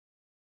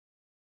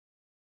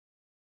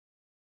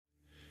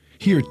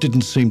Here it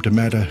didn't seem to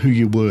matter who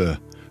you were,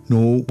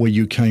 nor where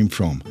you came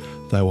from.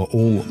 They were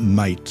all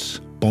mates,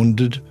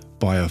 bonded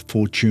by a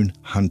fortune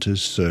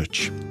hunter's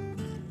search.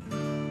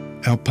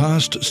 Our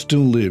past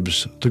still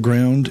lives. The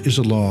ground is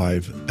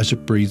alive as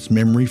it breathes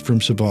memory from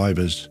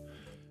survivors.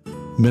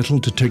 Metal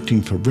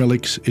detecting for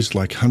relics is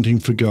like hunting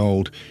for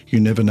gold.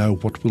 You never know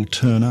what will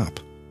turn up.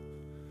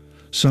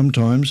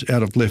 Sometimes,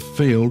 out of left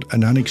field,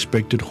 an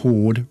unexpected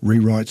hoard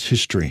rewrites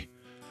history.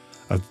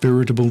 A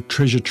veritable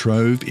treasure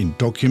trove in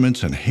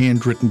documents and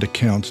handwritten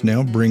accounts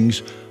now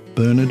brings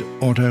Bernhardt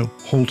Otto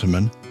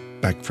Holtermann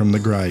back from the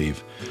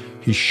grave.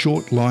 His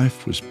short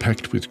life was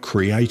packed with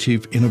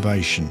creative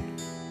innovation.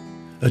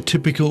 A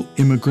typical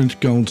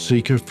immigrant gold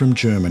seeker from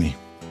Germany.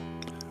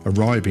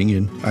 Arriving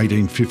in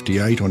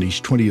 1858 on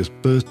his 20th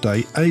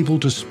birthday, able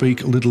to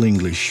speak a little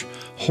English,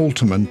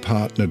 Holtermann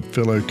partnered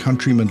fellow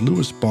countryman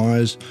Lewis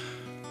Byers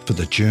for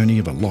the journey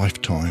of a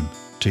lifetime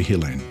to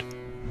Hillend.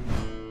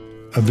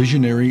 A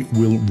visionary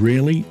will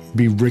rarely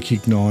be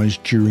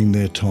recognised during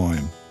their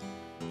time.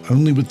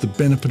 Only with the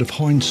benefit of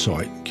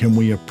hindsight can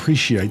we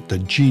appreciate the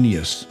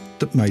genius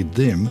that made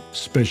them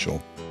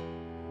special.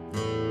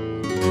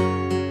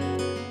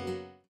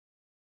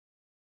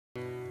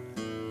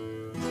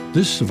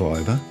 This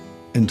survivor,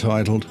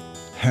 entitled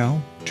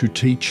How to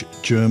Teach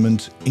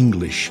Germans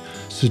English,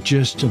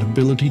 suggests an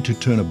ability to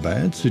turn a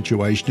bad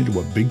situation into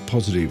a big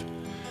positive.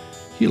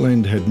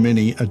 Hillend had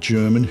many a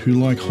German who,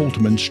 like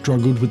Holtermann,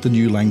 struggled with the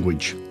new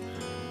language.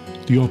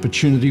 The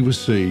opportunity was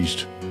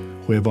seized,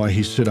 whereby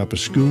he set up a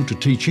school to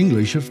teach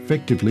English,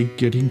 effectively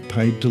getting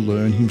paid to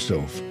learn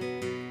himself.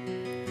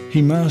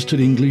 He mastered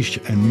English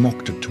and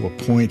mocked it to a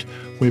point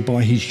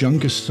whereby his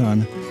youngest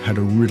son had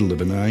a riddle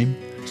of a name,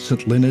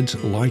 St.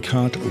 Leonard's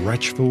Leichhardt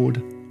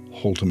Ratchford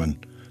Holtermann,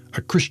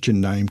 a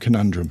Christian name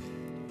conundrum.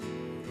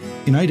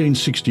 In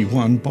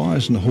 1861,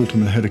 Byers and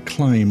Holtermann had a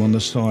claim on the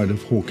side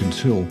of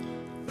Hawkins Hill.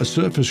 A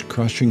surface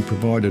crushing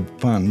provided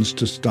funds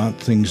to start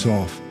things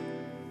off,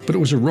 but it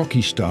was a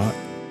rocky start,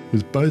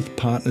 with both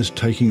partners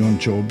taking on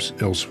jobs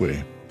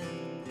elsewhere.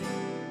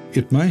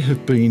 It may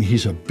have been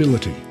his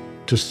ability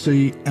to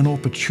see an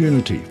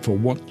opportunity for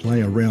what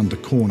lay around the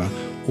corner,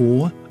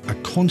 or a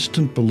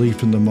constant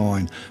belief in the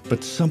mine,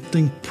 but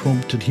something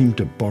prompted him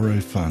to borrow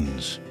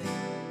funds.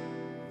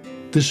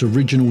 This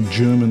original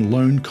German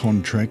loan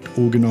contract,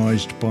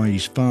 organised by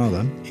his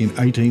father in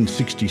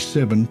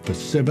 1867 for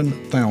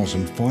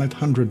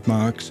 7,500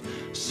 marks,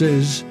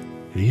 says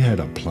he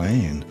had a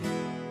plan.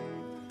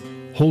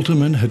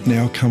 Holtermann had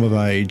now come of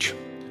age.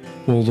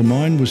 While the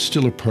mine was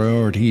still a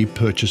priority, he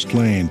purchased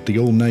land, the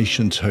All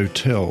Nations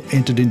Hotel,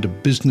 entered into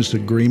business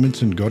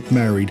agreements and got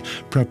married,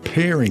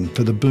 preparing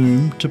for the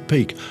boom to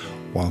peak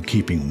while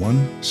keeping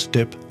one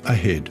step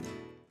ahead.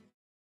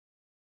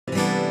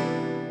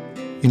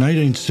 In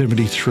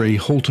 1873,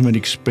 Holtermann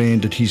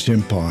expanded his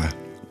empire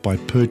by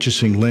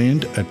purchasing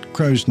land at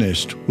Crow's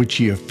Nest, which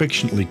he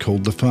affectionately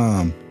called the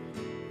farm.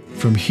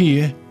 From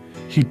here,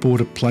 he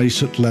bought a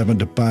place at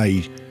Lavender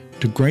Bay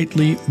to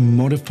greatly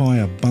modify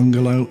a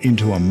bungalow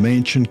into a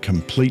mansion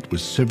complete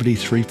with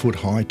 73-foot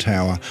high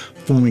tower,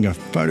 forming a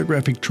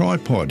photographic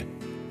tripod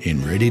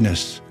in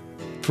readiness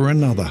for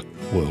another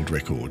world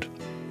record.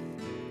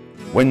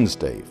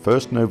 Wednesday,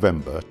 1st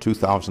November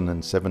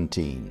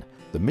 2017,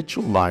 the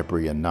Mitchell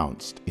Library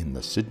announced in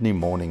the Sydney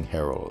Morning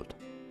Herald.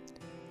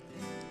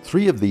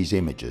 3 of these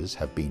images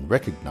have been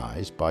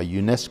recognised by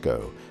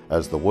UNESCO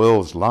as the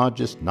world's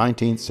largest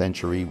 19th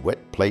century wet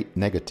plate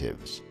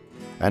negatives,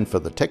 and for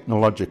the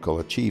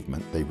technological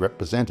achievement they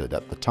represented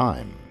at the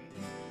time.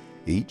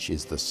 Each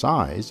is the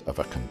size of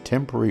a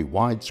contemporary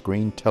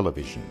widescreen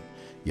television,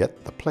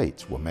 yet the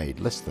plates were made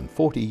less than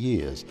 40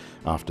 years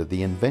after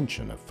the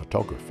invention of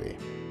photography.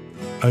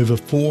 Over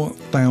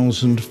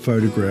 4,000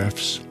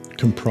 photographs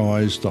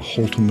comprise the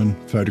Holtermann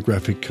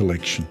photographic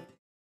collection.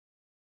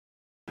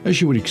 As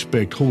you would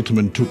expect,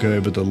 Holtermann took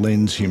over the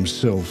lens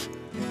himself,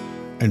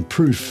 and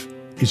proof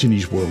is in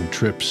his world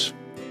trips.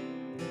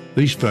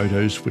 These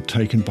photos were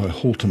taken by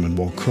Holtermann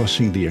while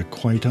crossing the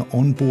equator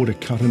on board a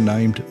cutter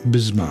named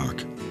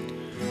Bismarck.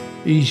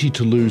 Easy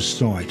to lose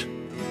sight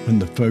when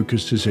the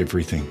focus is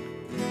everything.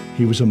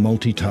 He was a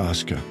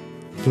multitasker,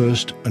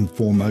 first and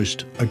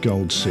foremost a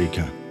gold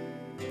seeker.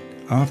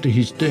 After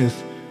his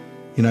death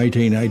in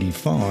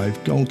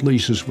 1885, gold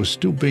leases were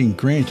still being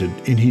granted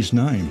in his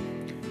name,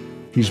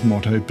 his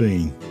motto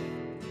being,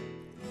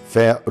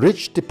 "Where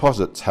rich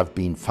deposits have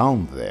been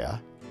found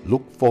there,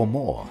 look for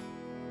more."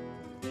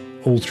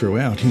 All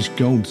throughout, his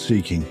gold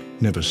seeking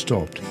never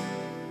stopped.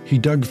 He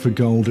dug for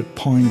gold at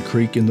Pine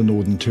Creek in the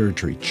Northern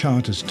Territory,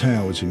 Charters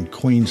Towers in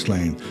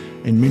Queensland,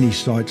 and many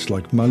sites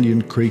like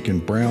Mullion Creek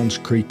and Browns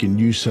Creek in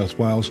New South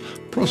Wales,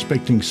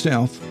 prospecting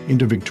south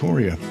into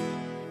Victoria.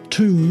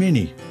 Too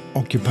many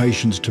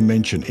occupations to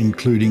mention,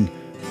 including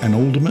an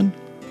alderman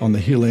on the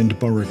Hillend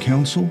Borough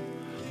Council,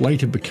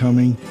 later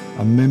becoming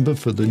a member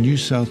for the New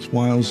South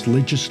Wales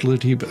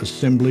Legislative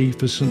Assembly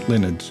for St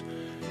Leonard's.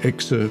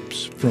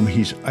 Excerpts from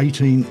his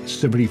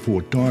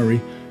 1874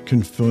 diary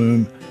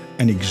confirm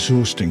an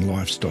exhausting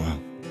lifestyle.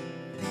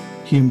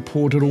 He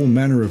imported all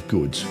manner of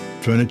goods,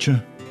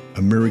 furniture,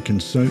 American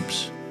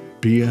soaps,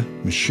 beer,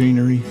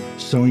 machinery,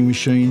 sewing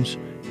machines,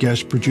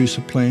 gas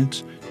producer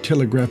plants,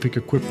 telegraphic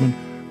equipment,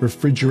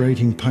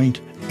 refrigerating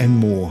paint and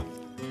more.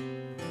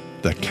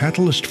 The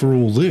catalyst for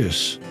all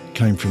this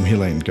came from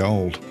Hillend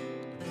Gold.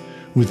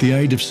 With the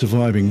aid of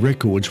surviving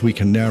records, we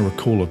can now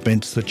recall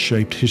events that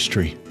shaped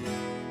history.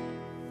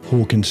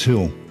 Hawkins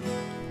Hill,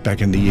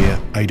 back in the year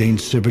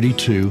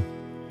 1872,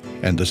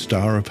 and the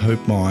Star of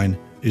Hope mine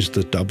is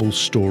the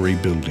double-storey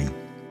building.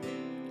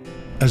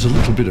 As a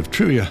little bit of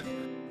trivia,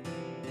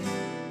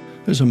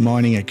 there's a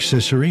mining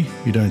accessory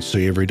you don't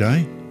see every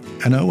day,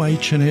 an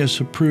OH&S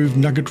approved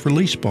nugget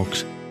release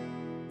box,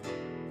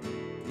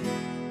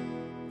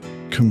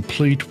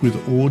 complete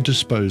with ore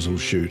disposal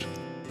chute.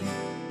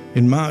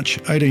 In March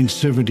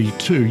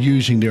 1872,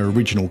 using their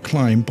original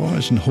claim,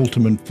 Byers and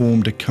Holtermann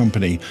formed a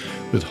company,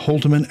 with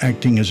Holtermann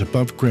acting as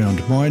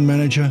above-ground mine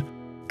manager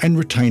and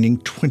retaining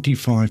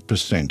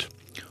 25%,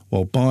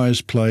 while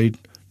Byers played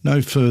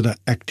no further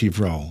active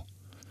role.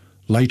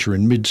 Later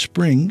in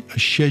mid-spring, a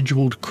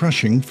scheduled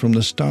crushing from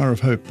the Star of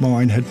Hope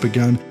mine had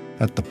begun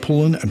at the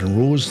Pullen and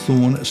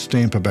Rawsthorne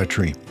Stamper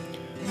Battery.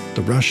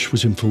 The rush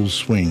was in full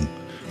swing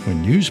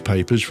when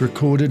newspapers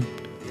recorded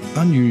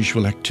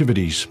unusual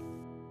activities.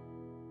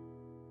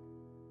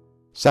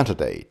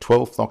 Saturday,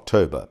 12th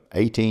October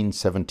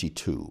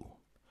 1872.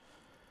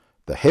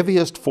 The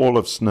heaviest fall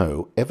of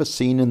snow ever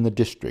seen in the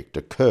district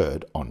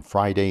occurred on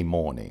Friday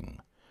morning.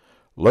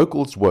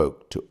 Locals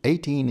woke to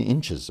 18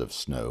 inches of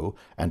snow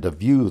and a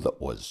view that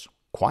was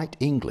quite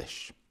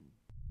English.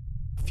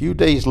 A few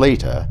days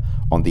later,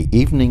 on the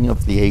evening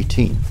of the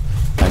 18th,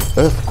 an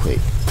earthquake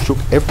shook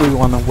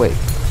everyone awake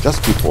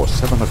just before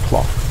 7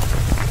 o'clock.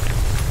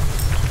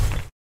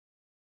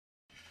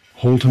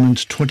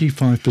 Holtermann's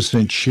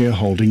 25%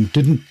 shareholding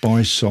didn't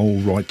buy sole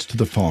rights to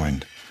the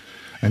find,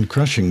 and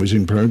crushing was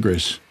in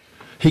progress.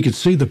 He could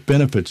see the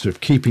benefits of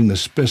keeping the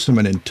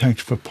specimen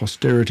intact for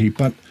posterity,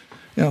 but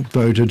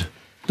outvoted,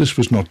 this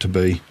was not to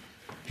be.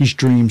 His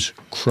dreams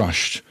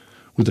crushed,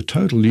 with a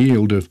total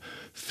yield of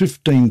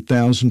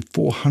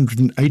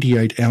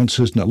 15,488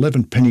 ounces and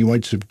 11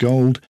 pennyweights of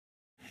gold.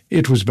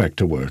 It was back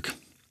to work.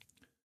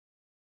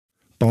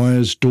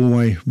 Byers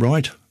doorway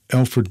right,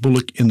 Alfred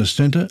Bullock in the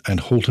centre and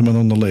Holtermann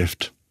on the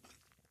left.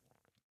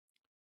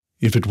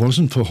 If it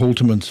wasn't for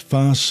Holtermann's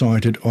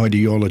far-sighted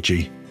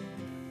ideology,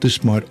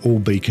 this might all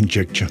be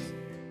conjecture.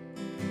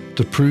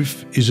 The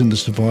proof is in the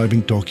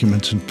surviving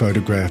documents and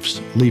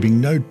photographs,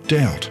 leaving no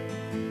doubt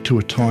to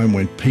a time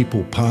when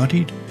people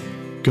partied,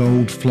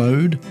 gold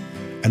flowed,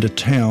 and a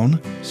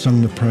town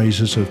sung the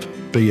praises of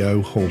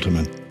BO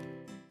Holtermann.